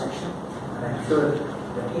cross section. And I'm sure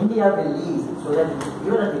that India will lead so that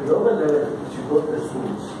even at the global level, it should go to the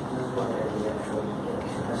schools. This is what I think I'm sure the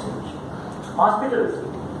message. Hospitals.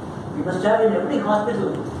 We must have in every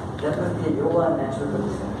hospital, there must be a yoga and natural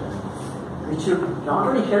center, which should not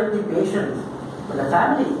only help the patients, but the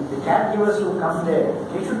family, the caregivers who come there,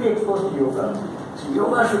 they should be exposed to yoga. So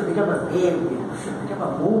yoga should become a wave, it should become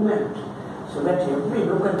a movement, so that every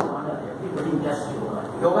nook and corner, everybody does yoga.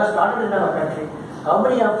 Yoga started in our country. How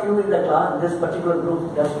many of you in the class, this particular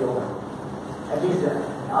group, does yoga? At least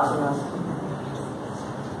asanas.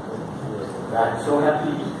 I'm so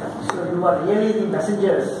happy. So you are really the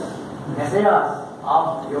messengers, messiahs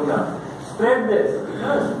of yoga. Spread this,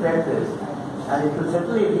 spread this. And it will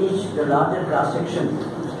certainly reach the larger cross section.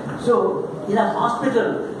 So, in a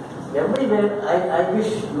hospital, everywhere, I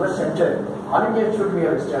wish your center, all India should be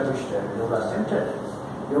established yoga center,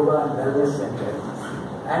 yoga and wellness center.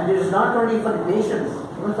 And it is not only for the patients,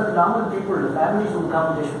 even for the normal people, the families who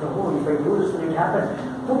come, they should know, oh, if I do this, will it happen?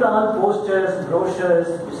 Put all posters, brochures,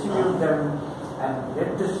 distribute them, and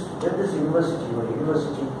let this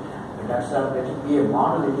university, and that's let it be a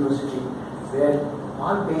model university where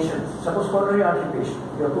all patients, suppose coronary artery patient,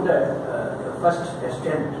 you put a first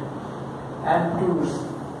stent, and to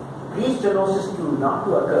re-stenosis not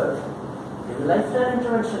to occur, it is a lifestyle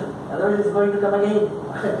intervention, otherwise it's going to come again.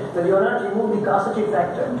 So you are not remove the causative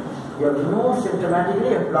factor. You have removed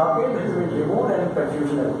symptomatically a blockade, it will be removed and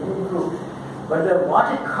perfusion will improve. But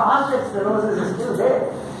what it caused stenosis is still there.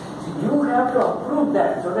 So you have to approve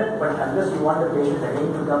that so that, but unless you want the patient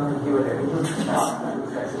again to come to give a revenue to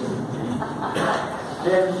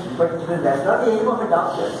but that's not the aim of a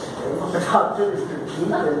doctor. The aim of a doctor is to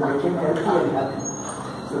treat and make him healthy and happy.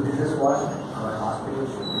 So this is what our hospitals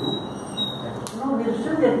should do. We will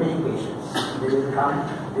still get many patients. They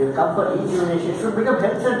will come for rejuvenation. It should become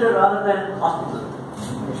health center rather than hospital.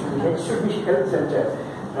 It should be health center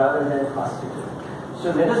rather than hospital. So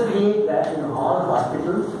let us create that in all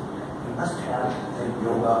hospitals. We must have a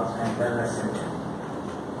yoga and wellness center.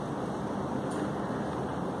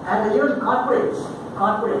 And even corporates,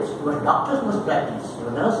 your doctors must practice,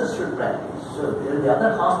 your nurses should practice. So the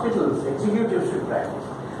other hospitals, executives should practice.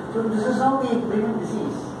 So this is how we prevent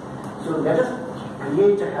disease. So let us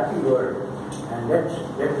create a happy world and let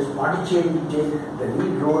this Pondicherry take the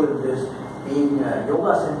lead role in this, being a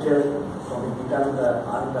yoga center. From Vivekananda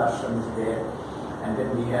Ashram is there, and then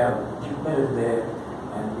we have Chitman is there,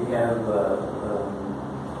 and we have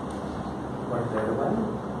what is the other one?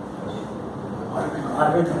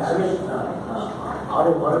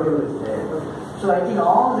 Audible is there. So I think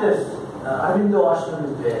all this Arvindo Ashram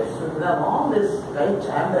is there. So we have all this right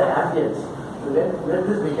and the ambience. So let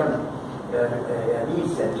this become a lead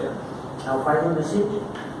center. Now, final message: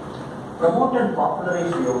 promote and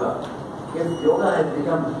popularize yoga. If yoga has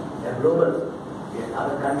become a global,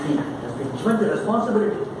 our country has been given the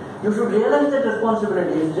responsibility. You should realize that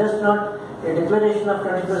responsibility is just not a declaration of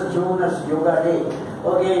 21st June as Yoga Day.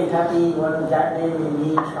 Okay, happy, on that day we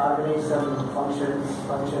meet, organize some functions,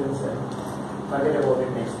 and forget about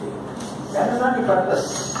it next day. That is not the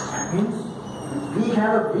purpose. That means we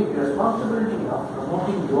have a big responsibility of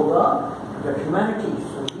promoting yoga to the humanity.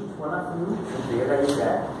 So each one of you should realize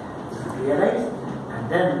that. You should realize and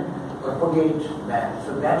then propagate that.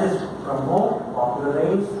 So that is promote,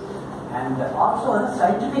 popularize, and also on a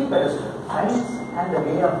scientific pedestal. Science and the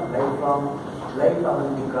way of life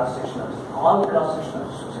among the cross-section of all cross-section of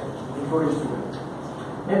society, including students.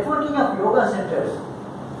 Networking of yoga centers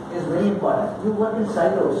is very important. You work in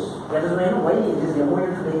silos. That is why it is MOU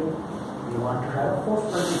today. We want to have a force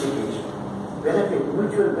multiplication, benefit,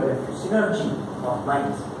 mutual benefit, synergy of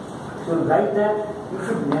minds. So like that, you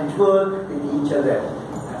should network with each other.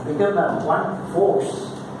 And and become one force,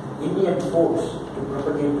 Indian force, to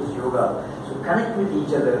propagate this yoga. So connect with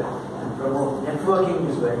each other and promote. Networking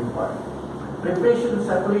is very important. Preparation and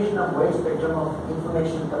circulation of wide spectrum of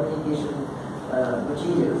information communication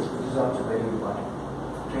materials, which is also very important.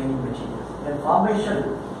 Training materials. And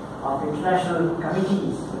formation of international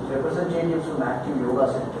committees with representatives from active yoga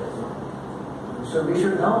centers. So we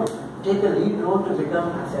should now take a lead role to become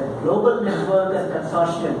a global network and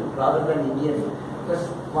consortium rather than Indian. Because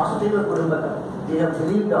Vasudhaiva Kudumbakam, they have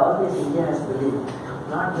believed always, India has believed.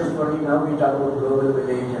 Not just only now we talk about global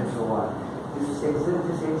village and so on. This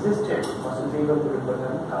existed. Vasudhaiva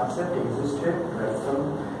Kudumbakam concept existed right from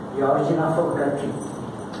the origin of our country.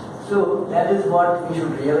 So that is what we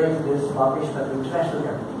should realize, this formation of international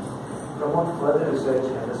committees. Promote further research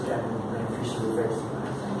and understanding of beneficial effects of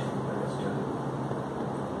scientific understanding.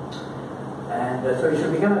 And so it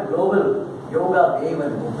should become a global yoga wave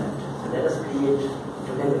and movement. So let us create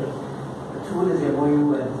together. The tool is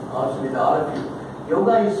MOU and also with all of you.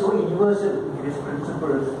 Yoga is so universal in its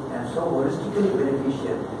principles and so holistically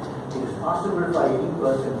beneficial. It is possible for any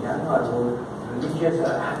person, young or old, religious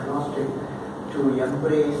or agnostic, to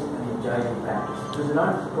embrace and enjoy the practice. This is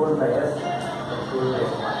not told by us, but told by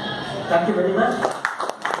God. Thank you very much.